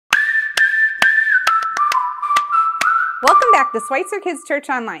Welcome back to Schweitzer Kids Church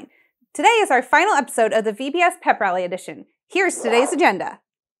Online. Today is our final episode of the VBS Pep Rally Edition. Here's today's agenda.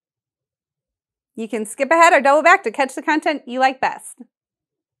 You can skip ahead or double back to catch the content you like best.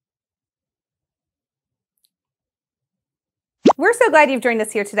 We're so glad you've joined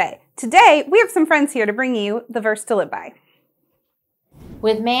us here today. Today, we have some friends here to bring you the verse to live by.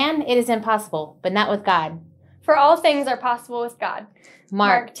 With man, it is impossible, but not with God. For all things are possible with God.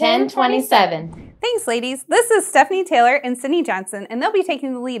 Mark 10:27. Thanks, ladies. This is Stephanie Taylor and Sydney Johnson, and they'll be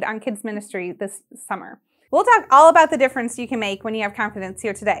taking the lead on kids ministry this summer. We'll talk all about the difference you can make when you have confidence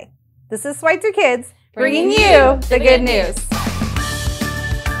here today. This is Schweitzer Kids, bringing you the good news.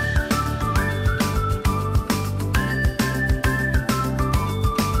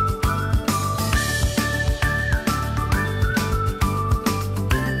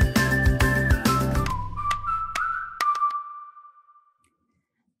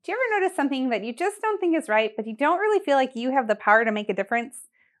 Do you ever notice something that you just don't think is right, but you don't really feel like you have the power to make a difference?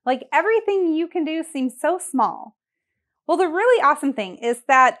 Like everything you can do seems so small. Well, the really awesome thing is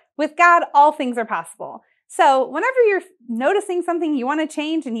that with God, all things are possible. So whenever you're noticing something you want to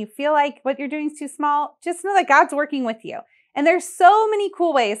change and you feel like what you're doing is too small, just know that God's working with you. And there's so many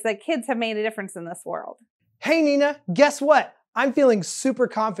cool ways that kids have made a difference in this world. Hey, Nina, guess what? I'm feeling super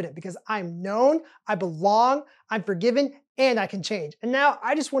confident because I'm known, I belong, I'm forgiven, and I can change. And now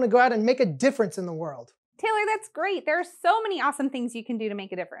I just want to go out and make a difference in the world. Taylor, that's great. There are so many awesome things you can do to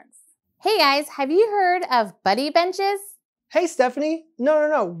make a difference. Hey guys, have you heard of buddy benches? Hey, Stephanie.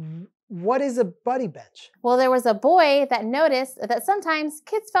 No. What is a buddy bench? Well, there was a boy that noticed that sometimes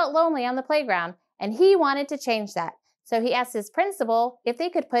kids felt lonely on the playground, and he wanted to change that. So he asked his principal if they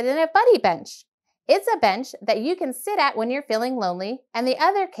could put in a buddy bench. It's a bench that you can sit at when you're feeling lonely, and the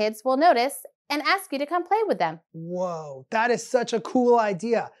other kids will notice and ask you to come play with them. Whoa, that is such a cool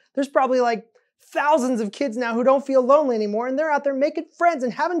idea. There's probably like thousands of kids now who don't feel lonely anymore, and they're out there making friends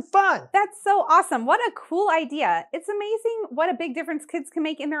and having fun. That's so awesome. What a cool idea. It's amazing what a big difference kids can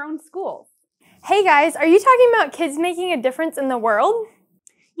make in their own schools. Hey guys, are you talking about kids making a difference in the world?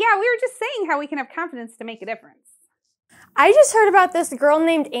 Yeah, we were just saying how we can have confidence to make a difference. I just heard about this girl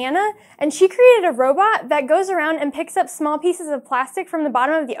named Anna, and she created a robot that goes around and picks up small pieces of plastic from the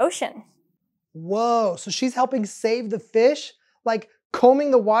bottom of the ocean. Whoa, so she's helping save the fish? Like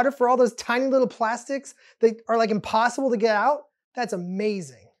combing the water for all those tiny little plastics that are like impossible to get out? That's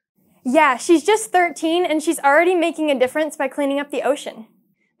amazing. Yeah, she's just 13 and she's already making a difference by cleaning up the ocean.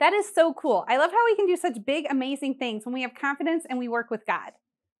 That is so cool. I love how we can do such big, amazing things when we have confidence and we work with God.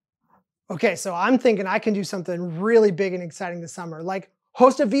 Okay, so I'm thinking I can do something really big and exciting this summer, like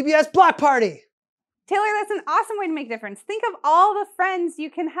host a VBS block party. Taylor, that's an awesome way to make a difference. Think of all the friends you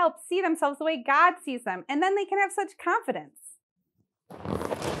can help see themselves the way God sees them, and then they can have such confidence.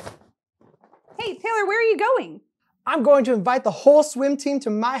 Hey, Taylor, where are you going? I'm going to invite the whole swim team to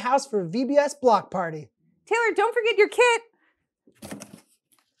my house for a VBS block party. Taylor, don't forget your kit.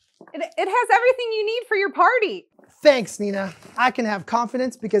 It has everything you need for your party. Thanks, Nina. I can have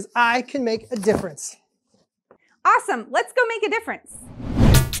confidence because I can make a difference. Awesome. Let's go make a difference.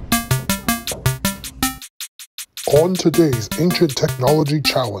 On today's Ancient Technology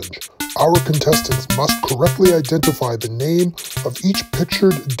Challenge, our contestants must correctly identify the name of each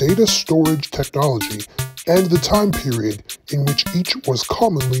pictured data storage technology and the time period in which each was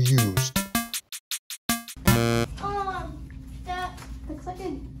commonly used. That looks like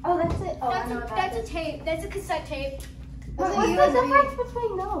a. Oh, that's it. Oh, that's a tape. That's a cassette tape. What's the difference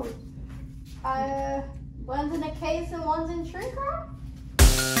between those? One's in a case and one's in shrink wrap?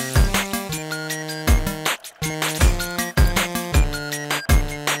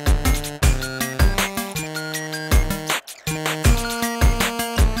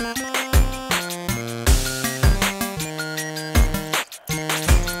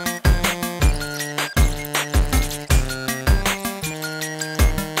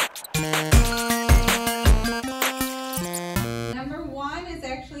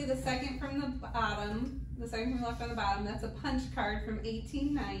 Left on the bottom. That's a punch card from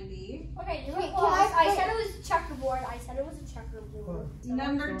 1890. Okay, you're I said it was checkerboard. I said it was a checkerboard.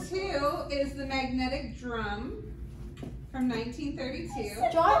 Number 2 is the magnetic drum from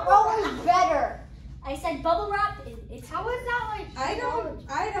 1932. John Roll is better. I said bubble wrap. It's how is that like?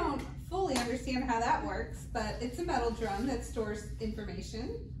 I don't fully understand how that works, but it's a metal drum that stores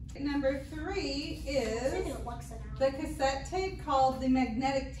information. Number 3 is the cassette tape called the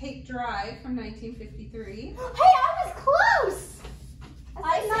magnetic tape drive from 1953. Hey, I was close!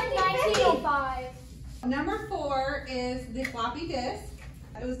 I said 1905. Number 4 is the floppy disk.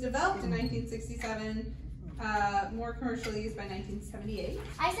 It was developed in 1967, more commercially used by 1978.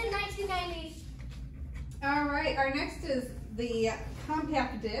 I said 1990. All right, our next is the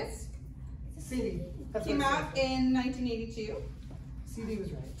compact disc. CD. Came out in 1982. CD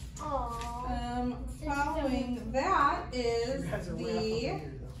was right. Aww. Following that is the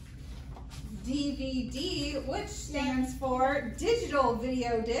DVD, which stands for Digital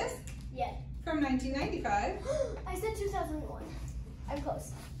Video Disc. Yeah. From 1995. I said 2001. I'm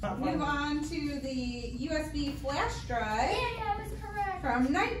close. Move on to the USB flash drive. Yeah, I was correct.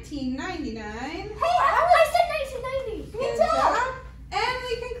 From 1999. Hey, I said 1990. Good job. And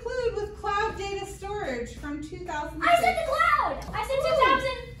we conclude with cloud data storage from 2006. I said the cloud. I said 2000.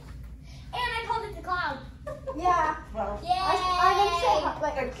 And I called it the cloud. Yeah. Well,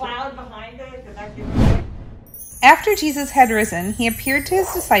 I the cloud behind it, did that give you? After Jesus had risen, he appeared to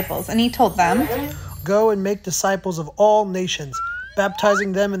his disciples and he told them, Go and make disciples of all nations,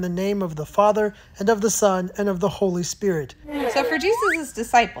 baptizing them in the name of the Father, and of the Son, and of the Holy Spirit. So for Jesus'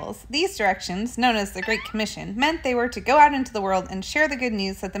 disciples, these directions, known as the Great Commission, meant they were to go out into the world and share the good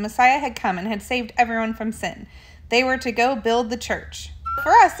news that the Messiah had come and had saved everyone from sin. They were to go build the church.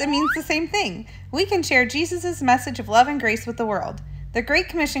 For us, it means the same thing. We can share Jesus' message of love and grace with the world. The Great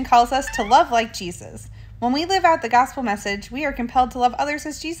Commission calls us to love like Jesus. When we live out the gospel message, we are compelled to love others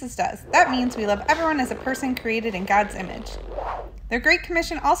as Jesus does. That means we love everyone as a person created in God's image. The Great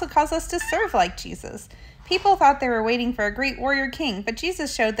Commission also calls us to serve like Jesus. People thought they were waiting for a great warrior king, but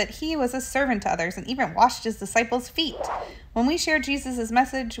Jesus showed that he was a servant to others and even washed his disciples' feet. When we share Jesus'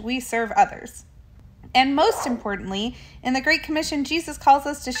 message, we serve others. And most importantly, in the Great Commission, Jesus calls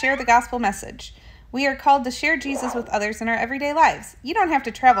us to share the gospel message. We are called to share Jesus with others in our everyday lives. You don't have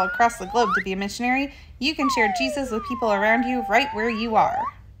to travel across the globe to be a missionary. You can share Jesus with people around you right where you are.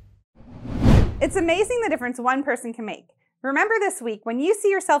 It's amazing the difference one person can make. Remember this week, when you see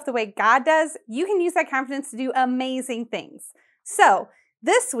yourself the way God does, you can use that confidence to do amazing things. So,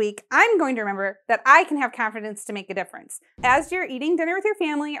 this week, I'm going to remember that I can have confidence to make a difference. As you're eating dinner with your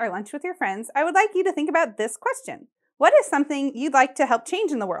family or lunch with your friends, I would like you to think about this question. What is something you'd like to help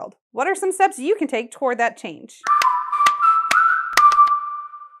change in the world? What are some steps you can take toward that change?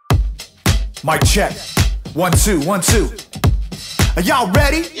 Mic check. 1, 2, 1, 2. Are y'all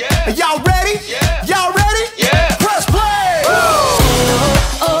ready? Yeah. Are y'all ready? Yeah. Y'all ready? Yeah. Press play!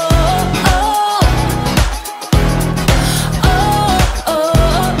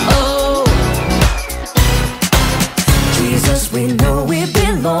 Jesus, we know we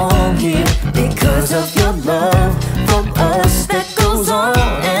belong here because of your love for us that goes on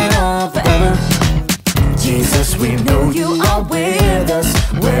and on forever. Jesus, we know you are with us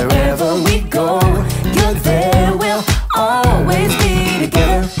wherever we go. You're there, we'll always be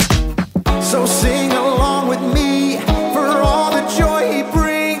together. So sing along with me for all the joy he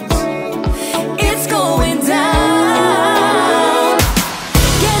brings. It's going down.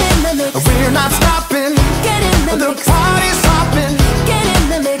 Get in the mix. We're not stopping. Get in the mix. The party's hopping. Get in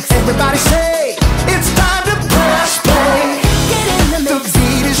the mix. Everybody say, it's time to press play. Get in the The mix.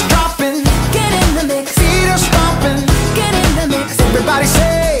 beat is dropping. Get in the mix. Feet are stomping. Get in the mix. Everybody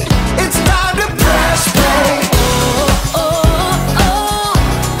say, it's time to press play. Oh, oh, oh.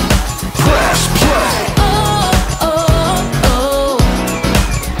 Press play. Oh, oh, oh.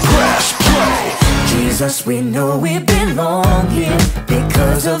 Press play. Jesus, we know we belong here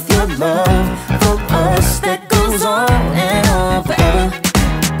because of your love for us that goes on and on forever.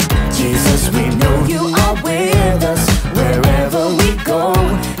 Jesus, we know you are with us wherever we go.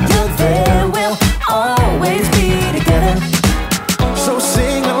 You're there, we'll always be together. So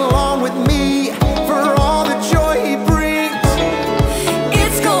sing along with me for all the joy he brings.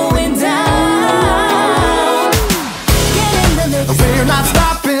 It's going down. Get in the mix. We're not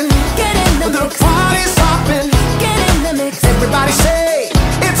stopping. Get in the The mix. party's hopping. Get in the mix. Everybody say,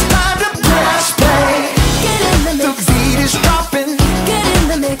 it's time to press play. Get in the The mix. beat is dropping. Get in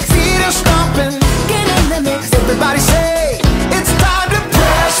the mix. Feet are stomping. Get in the mix. Everybody say, it's time to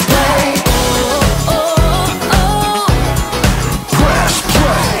press play. Oh, oh, oh. Press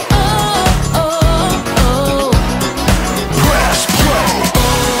play. Oh, oh, oh. Press play.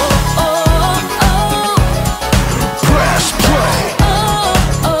 Oh, oh. Press play. Oh,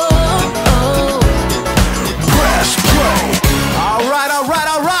 oh, Press play. All right, all right,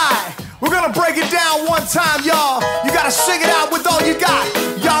 all right. We're gonna break it down one time, y'all. You gotta sing it out with all you got.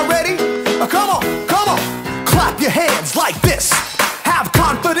 Y'all ready? Come on, come on. Clap your hands like this. Have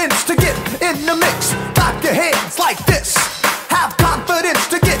confidence to get in the mix. Clap your hands like this. Have confidence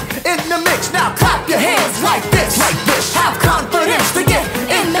to get in the mix. Now clap your hands like this. Like this. Have confidence to get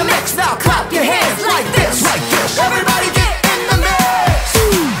in the mix. Now clap your hands like this. Like this. Everybody get in the mix.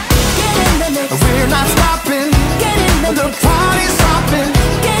 Get in the mix. We're not stopping. Get in the The mix. party's hopping.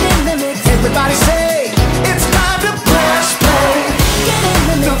 Get in the mix. Everybody say,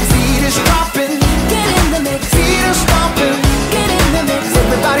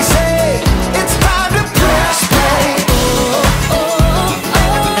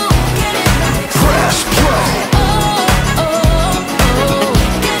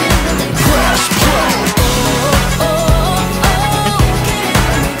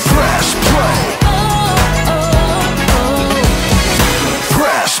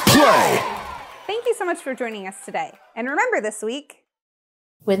 so much for joining us today. And remember this week,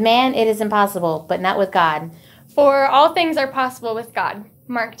 With man it is impossible, but not with God. For all things are possible with God.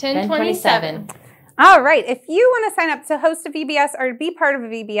 Mark 10:27. all right, if you want to sign up to host a VBS or to be part of a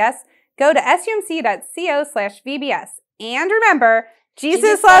VBS, go to sumc.co/VBS. And remember,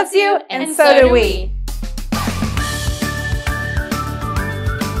 Jesus loves you, and so do we.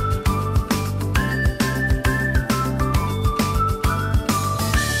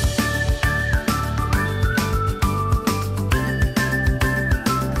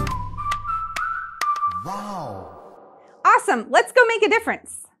 Wow. Awesome. Let's go make a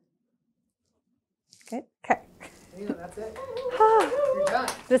difference. Good. Okay. Nina, that's it. You're done.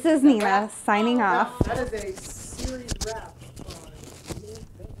 This is Nina signing off. That is a series wrap on.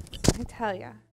 I tell ya.